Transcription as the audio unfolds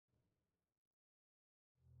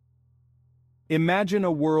Imagine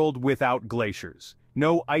a world without glaciers.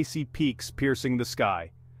 No icy peaks piercing the sky.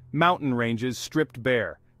 Mountain ranges stripped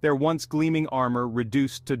bare, their once gleaming armor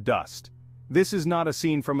reduced to dust. This is not a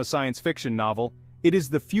scene from a science fiction novel. It is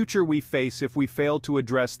the future we face if we fail to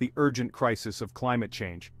address the urgent crisis of climate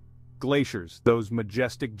change. Glaciers, those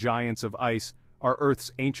majestic giants of ice, are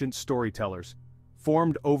Earth's ancient storytellers.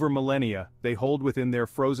 Formed over millennia, they hold within their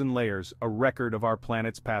frozen layers a record of our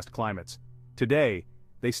planet's past climates. Today,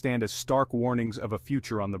 they stand as stark warnings of a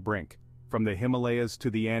future on the brink. From the Himalayas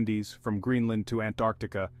to the Andes, from Greenland to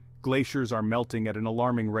Antarctica, glaciers are melting at an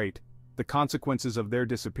alarming rate. The consequences of their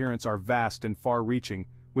disappearance are vast and far-reaching,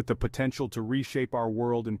 with the potential to reshape our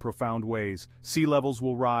world in profound ways. Sea levels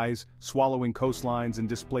will rise, swallowing coastlines and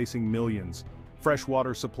displacing millions.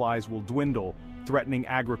 Freshwater supplies will dwindle, threatening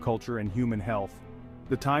agriculture and human health.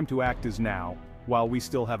 The time to act is now, while we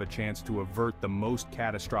still have a chance to avert the most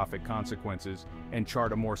catastrophic consequences and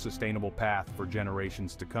chart a more sustainable path for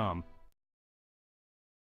generations to come.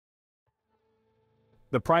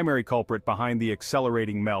 The primary culprit behind the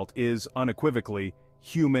accelerating melt is, unequivocally,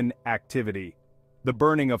 human activity. The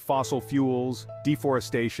burning of fossil fuels,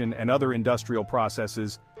 deforestation, and other industrial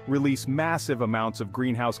processes release massive amounts of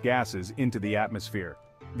greenhouse gases into the atmosphere.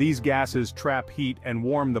 These gases trap heat and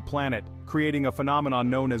warm the planet, creating a phenomenon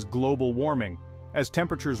known as global warming. As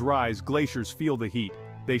temperatures rise, glaciers feel the heat.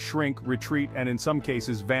 They shrink, retreat, and in some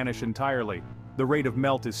cases vanish entirely. The rate of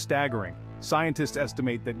melt is staggering. Scientists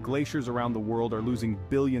estimate that glaciers around the world are losing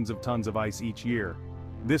billions of tons of ice each year.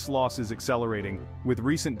 This loss is accelerating, with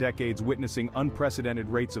recent decades witnessing unprecedented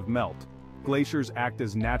rates of melt. Glaciers act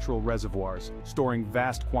as natural reservoirs, storing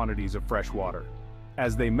vast quantities of fresh water.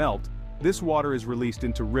 As they melt, this water is released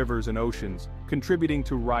into rivers and oceans, contributing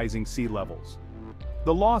to rising sea levels.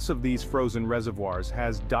 The loss of these frozen reservoirs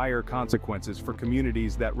has dire consequences for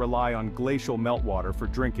communities that rely on glacial meltwater for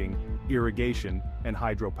drinking, irrigation, and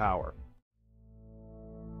hydropower.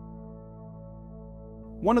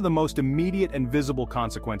 One of the most immediate and visible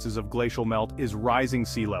consequences of glacial melt is rising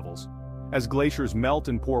sea levels. As glaciers melt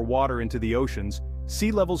and pour water into the oceans,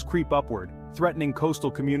 sea levels creep upward, threatening coastal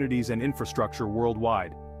communities and infrastructure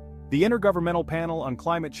worldwide. The Intergovernmental Panel on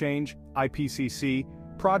Climate Change, IPCC,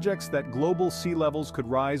 projects that global sea levels could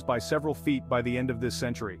rise by several feet by the end of this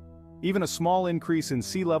century. Even a small increase in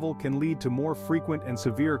sea level can lead to more frequent and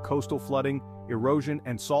severe coastal flooding, erosion,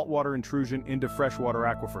 and saltwater intrusion into freshwater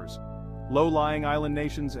aquifers. Low-lying island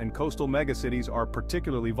nations and coastal megacities are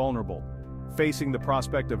particularly vulnerable, facing the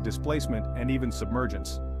prospect of displacement and even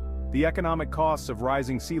submergence. The economic costs of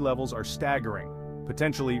rising sea levels are staggering,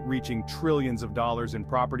 potentially reaching trillions of dollars in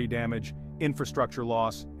property damage, infrastructure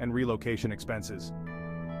loss, and relocation expenses.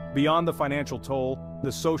 Beyond the financial toll,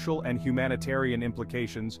 the social and humanitarian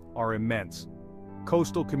implications are immense.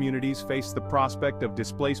 Coastal communities face the prospect of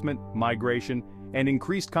displacement, migration, and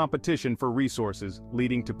increased competition for resources,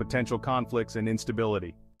 leading to potential conflicts and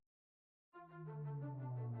instability.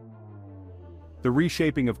 The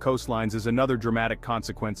reshaping of coastlines is another dramatic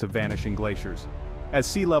consequence of vanishing glaciers. As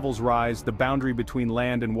sea levels rise, the boundary between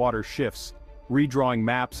land and water shifts, redrawing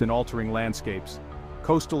maps and altering landscapes.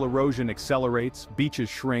 Coastal erosion accelerates, beaches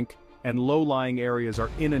shrink, and low-lying areas are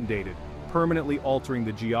inundated, permanently altering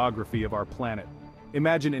the geography of our planet.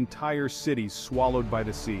 Imagine entire cities swallowed by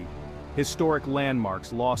the sea, historic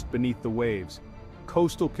landmarks lost beneath the waves,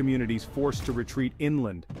 coastal communities forced to retreat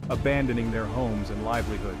inland, abandoning their homes and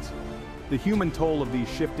livelihoods. The human toll of these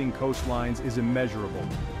shifting coastlines is immeasurable.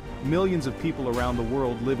 Millions of people around the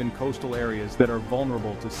world live in coastal areas that are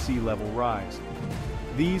vulnerable to sea level rise.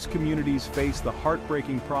 These communities face the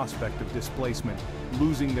heartbreaking prospect of displacement,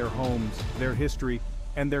 losing their homes, their history,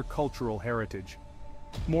 and their cultural heritage.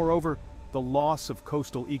 Moreover, the loss of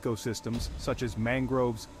coastal ecosystems, such as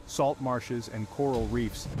mangroves, salt marshes, and coral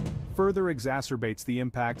reefs, further exacerbates the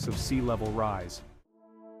impacts of sea level rise.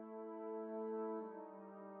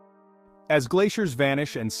 As glaciers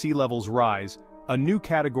vanish and sea levels rise, a new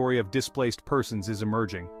category of displaced persons is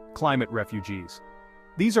emerging: climate refugees.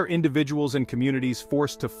 These are individuals and communities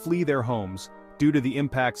forced to flee their homes due to the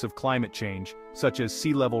impacts of climate change, such as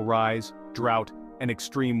sea level rise, drought, and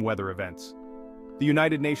extreme weather events. The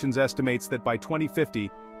United Nations estimates that by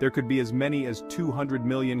 2050, there could be as many as 200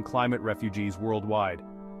 million climate refugees worldwide.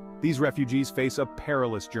 These refugees face a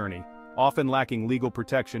perilous journey, often lacking legal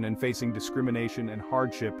protection and facing discrimination and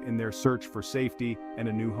hardship in their search for safety and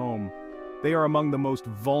a new home. They are among the most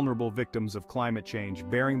vulnerable victims of climate change,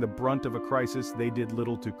 bearing the brunt of a crisis they did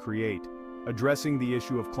little to create. Addressing the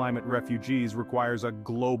issue of climate refugees requires a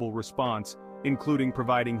global response, including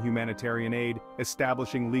providing humanitarian aid,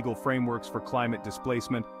 establishing legal frameworks for climate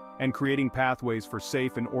displacement, and creating pathways for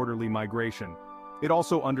safe and orderly migration. It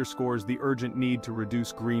also underscores the urgent need to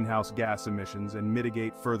reduce greenhouse gas emissions and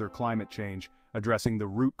mitigate further climate change, addressing the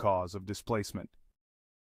root cause of displacement.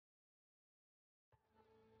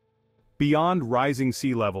 Beyond rising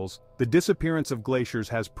sea levels, the disappearance of glaciers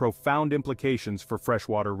has profound implications for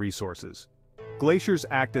freshwater resources. Glaciers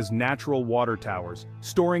act as natural water towers,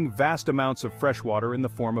 storing vast amounts of freshwater in the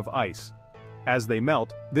form of ice. As they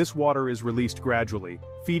melt, this water is released gradually,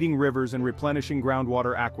 feeding rivers and replenishing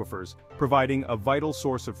groundwater aquifers, providing a vital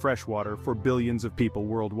source of freshwater for billions of people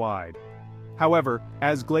worldwide. However,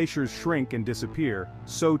 as glaciers shrink and disappear,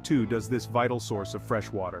 so too does this vital source of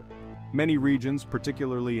freshwater. Many regions,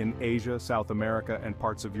 particularly in Asia, South America, and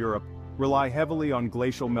parts of Europe, rely heavily on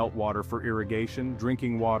glacial meltwater for irrigation,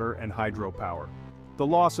 drinking water, and hydropower. The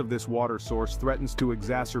loss of this water source threatens to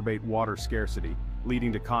exacerbate water scarcity,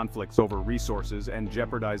 leading to conflicts over resources and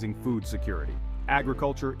jeopardizing food security.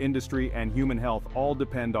 Agriculture, industry, and human health all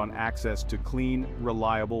depend on access to clean,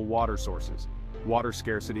 reliable water sources. Water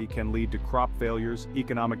scarcity can lead to crop failures,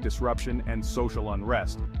 economic disruption, and social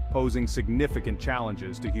unrest, posing significant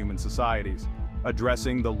challenges to human societies.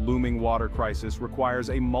 Addressing the looming water crisis requires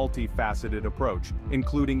a multifaceted approach,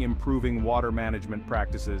 including improving water management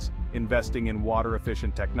practices, investing in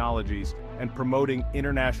water-efficient technologies, and promoting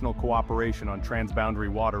international cooperation on transboundary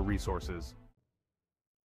water resources.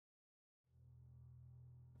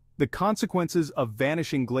 The consequences of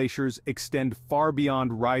vanishing glaciers extend far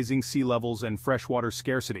beyond rising sea levels and freshwater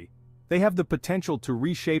scarcity. They have the potential to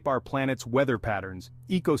reshape our planet's weather patterns,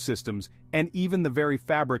 ecosystems, and even the very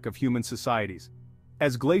fabric of human societies.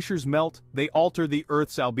 As glaciers melt, they alter the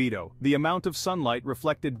Earth's albedo, the amount of sunlight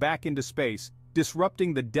reflected back into space,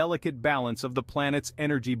 disrupting the delicate balance of the planet's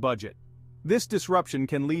energy budget. This disruption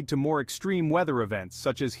can lead to more extreme weather events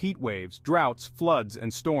such as heat waves, droughts, floods,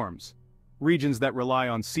 and storms. Regions that rely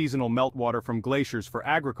on seasonal meltwater from glaciers for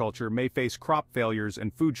agriculture may face crop failures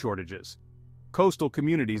and food shortages. Coastal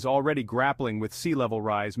communities already grappling with sea level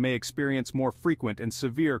rise may experience more frequent and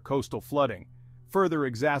severe coastal flooding, further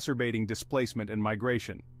exacerbating displacement and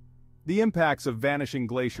migration. The impacts of vanishing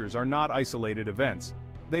glaciers are not isolated events.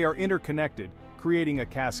 They are interconnected, creating a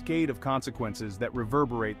cascade of consequences that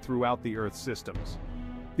reverberate throughout the Earth's systems.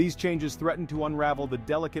 These changes threaten to unravel the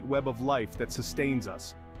delicate web of life that sustains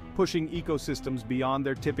us, pushing ecosystems beyond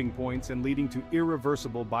their tipping points and leading to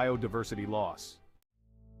irreversible biodiversity loss.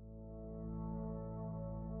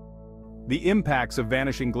 The impacts of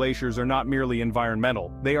vanishing glaciers are not merely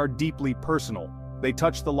environmental, they are deeply personal. They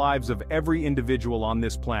touch the lives of every individual on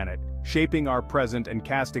this planet, shaping our present and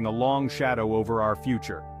casting a long shadow over our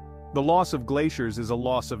future. The loss of glaciers is a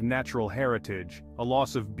loss of natural heritage, a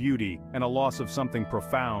loss of beauty, and a loss of something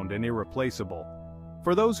profound and irreplaceable.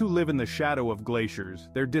 For those who live in the shadow of glaciers,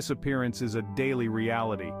 their disappearance is a daily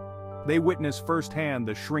reality. They witness firsthand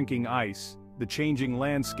the shrinking ice, the changing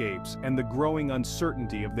landscapes, and the growing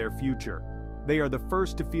uncertainty of their future. They are the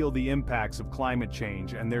first to feel the impacts of climate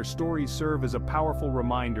change, and their stories serve as a powerful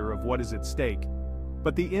reminder of what is at stake.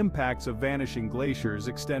 But the impacts of vanishing glaciers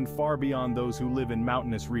extend far beyond those who live in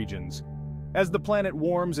mountainous regions. As the planet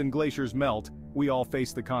warms and glaciers melt, we all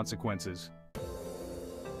face the consequences.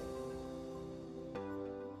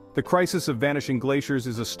 The crisis of vanishing glaciers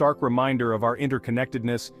is a stark reminder of our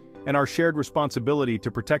interconnectedness and our shared responsibility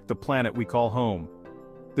to protect the planet we call home.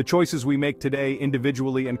 The choices we make today,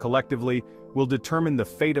 individually and collectively, will determine the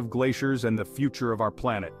fate of glaciers and the future of our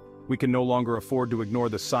planet. We can no longer afford to ignore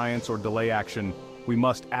the science or delay action. We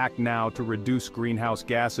must act now to reduce greenhouse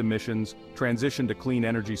gas emissions, transition to clean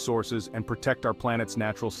energy sources, and protect our planet's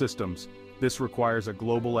natural systems. This requires a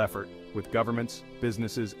global effort, with governments,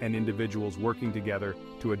 businesses, and individuals working together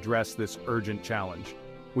to address this urgent challenge.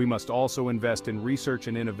 We must also invest in research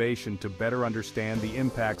and innovation to better understand the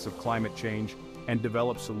impacts of climate change and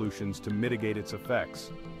develop solutions to mitigate its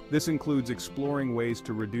effects. This includes exploring ways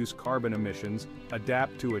to reduce carbon emissions,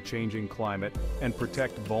 adapt to a changing climate, and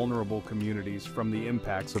protect vulnerable communities from the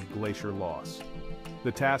impacts of glacier loss.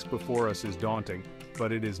 The task before us is daunting,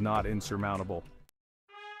 but it is not insurmountable.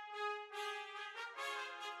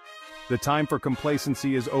 The time for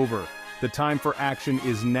complacency is over. The time for action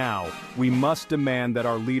is now. We must demand that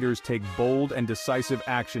our leaders take bold and decisive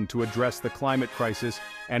action to address the climate crisis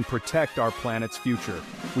and protect our planet's future.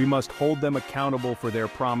 We must hold them accountable for their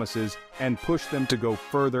promises and push them to go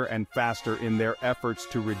further and faster in their efforts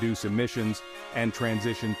to reduce emissions and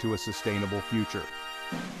transition to a sustainable future.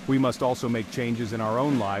 We must also make changes in our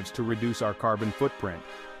own lives to reduce our carbon footprint.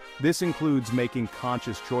 This includes making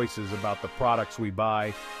conscious choices about the products we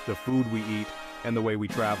buy, the food we eat, and the way we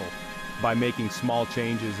travel. By making small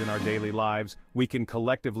changes in our daily lives, we can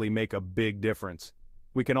collectively make a big difference.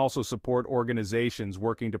 We can also support organizations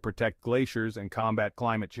working to protect glaciers and combat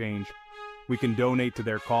climate change. We can donate to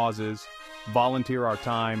their causes, volunteer our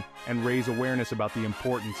time, and raise awareness about the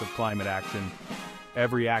importance of climate action.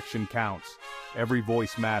 Every action counts. Every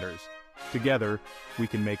voice matters. Together, we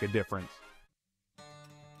can make a difference.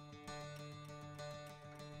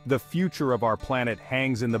 The future of our planet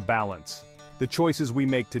hangs in the balance. The choices we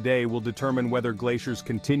make today will determine whether glaciers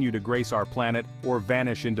continue to grace our planet or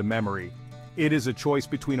vanish into memory. It is a choice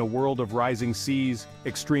between a world of rising seas,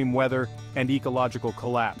 extreme weather, and ecological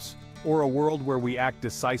collapse, or a world where we act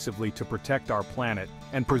decisively to protect our planet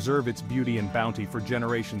and preserve its beauty and bounty for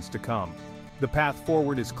generations to come. The path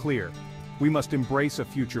forward is clear. We must embrace a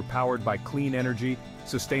future powered by clean energy,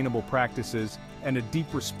 sustainable practices, and a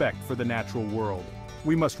deep respect for the natural world.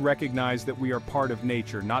 We must recognize that we are part of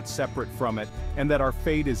nature, not separate from it, and that our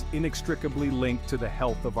fate is inextricably linked to the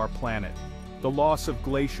health of our planet. The loss of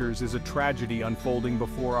glaciers is a tragedy unfolding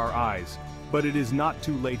before our eyes, but it is not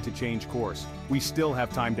too late to change course. We still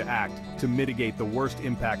have time to act, to mitigate the worst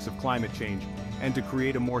impacts of climate change, and to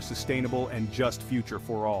create a more sustainable and just future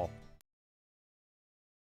for all.